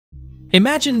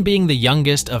Imagine being the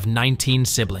youngest of 19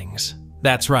 siblings.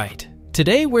 That's right.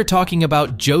 Today we're talking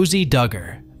about Josie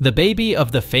Duggar, the baby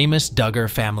of the famous Duggar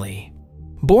family.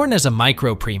 Born as a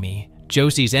micro-preemie,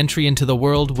 Josie's entry into the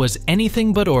world was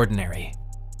anything but ordinary.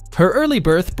 Her early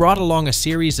birth brought along a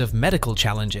series of medical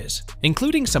challenges,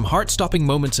 including some heart-stopping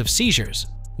moments of seizures,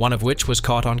 one of which was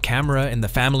caught on camera in the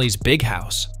family's big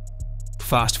house.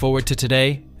 Fast forward to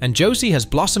today, and Josie has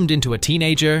blossomed into a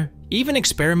teenager, even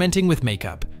experimenting with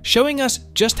makeup, showing us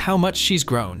just how much she's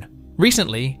grown.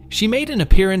 Recently, she made an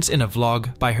appearance in a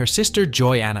vlog by her sister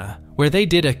Joanna, where they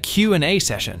did a Q&A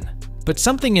session. But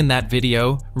something in that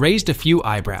video raised a few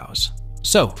eyebrows.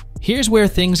 So, here's where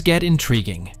things get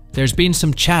intriguing. There's been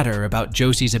some chatter about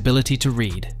Josie's ability to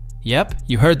read. Yep,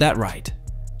 you heard that right.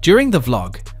 During the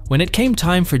vlog, when it came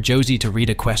time for Josie to read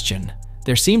a question,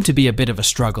 there seemed to be a bit of a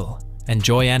struggle, and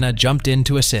Joanna jumped in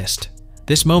to assist.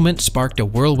 This moment sparked a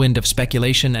whirlwind of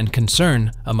speculation and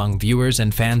concern among viewers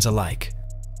and fans alike.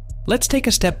 Let's take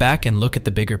a step back and look at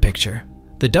the bigger picture.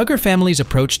 The Duggar family's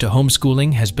approach to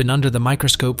homeschooling has been under the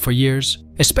microscope for years,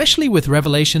 especially with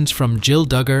revelations from Jill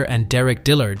Duggar and Derek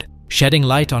Dillard, shedding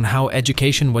light on how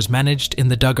education was managed in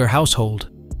the Duggar household.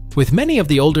 With many of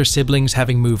the older siblings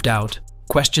having moved out,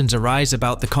 questions arise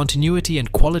about the continuity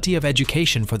and quality of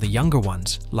education for the younger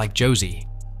ones, like Josie.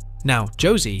 Now,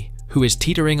 Josie, who is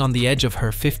teetering on the edge of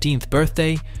her 15th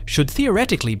birthday, should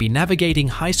theoretically be navigating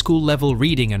high school level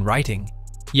reading and writing.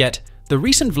 Yet, the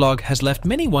recent vlog has left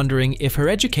many wondering if her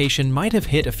education might have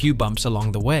hit a few bumps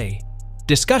along the way.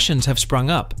 Discussions have sprung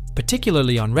up,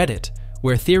 particularly on Reddit,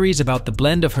 where theories about the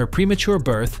blend of her premature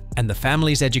birth and the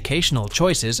family's educational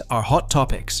choices are hot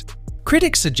topics.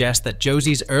 Critics suggest that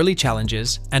Josie's early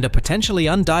challenges and a potentially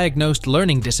undiagnosed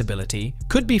learning disability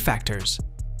could be factors.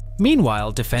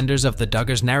 Meanwhile, defenders of the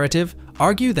Duggars' narrative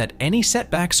argue that any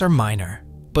setbacks are minor.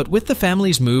 But with the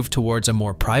family's move towards a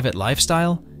more private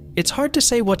lifestyle, it's hard to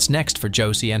say what's next for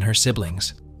Josie and her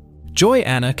siblings.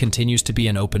 Joanna continues to be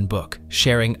an open book,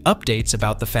 sharing updates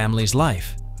about the family's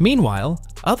life. Meanwhile,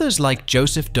 others like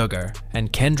Joseph Duggar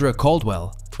and Kendra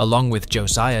Caldwell, along with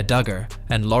Josiah Duggar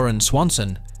and Lauren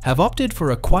Swanson, have opted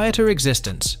for a quieter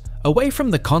existence, away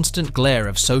from the constant glare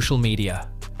of social media.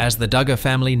 As the Duggar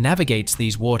family navigates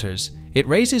these waters, it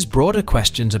raises broader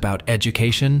questions about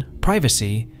education,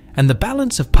 privacy, and the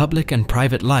balance of public and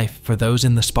private life for those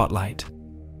in the spotlight.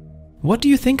 What do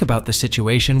you think about the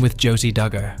situation with Josie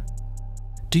Duggar?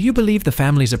 Do you believe the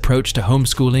family's approach to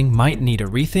homeschooling might need a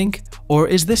rethink, or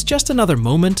is this just another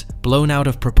moment blown out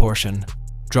of proportion?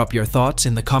 Drop your thoughts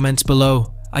in the comments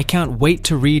below. I can't wait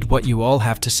to read what you all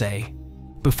have to say.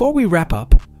 Before we wrap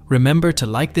up, remember to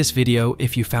like this video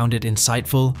if you found it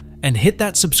insightful, and hit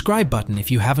that subscribe button if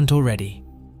you haven't already.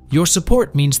 Your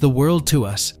support means the world to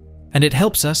us, and it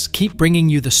helps us keep bringing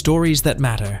you the stories that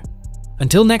matter.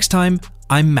 Until next time,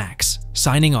 I'm Max,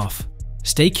 signing off.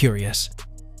 Stay curious,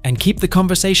 and keep the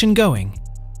conversation going.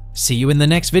 See you in the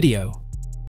next video.